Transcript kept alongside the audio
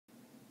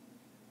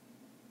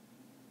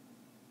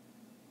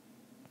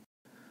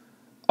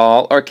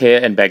All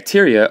archaea and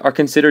bacteria are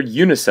considered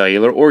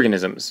unicellular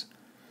organisms.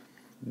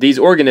 These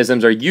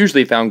organisms are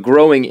usually found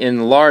growing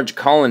in large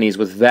colonies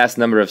with vast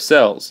number of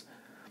cells.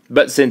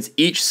 But since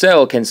each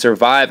cell can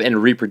survive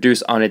and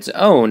reproduce on its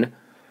own,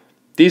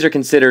 these are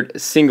considered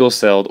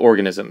single-celled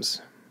organisms.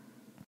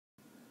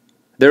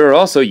 There are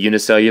also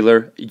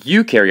unicellular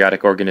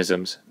eukaryotic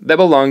organisms that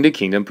belong to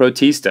kingdom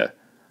Protista.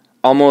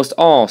 Almost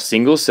all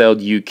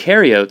single-celled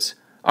eukaryotes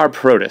are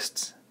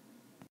protists.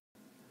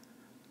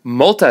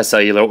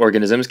 Multicellular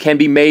organisms can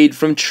be made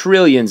from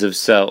trillions of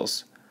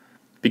cells.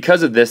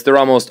 Because of this, they're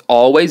almost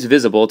always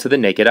visible to the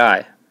naked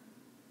eye.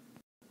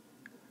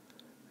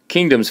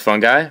 Kingdoms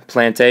fungi,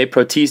 plantae,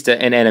 protista,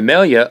 and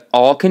animalia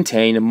all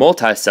contain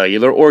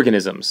multicellular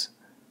organisms.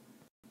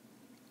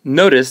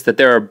 Notice that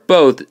there are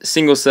both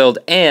single-celled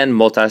and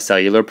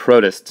multicellular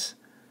protists.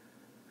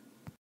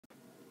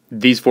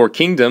 These four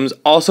kingdoms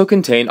also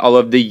contain all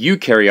of the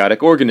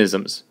eukaryotic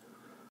organisms.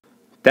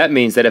 That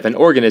means that if an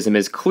organism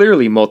is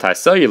clearly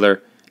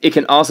multicellular, it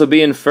can also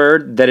be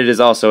inferred that it is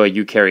also a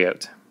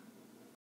eukaryote.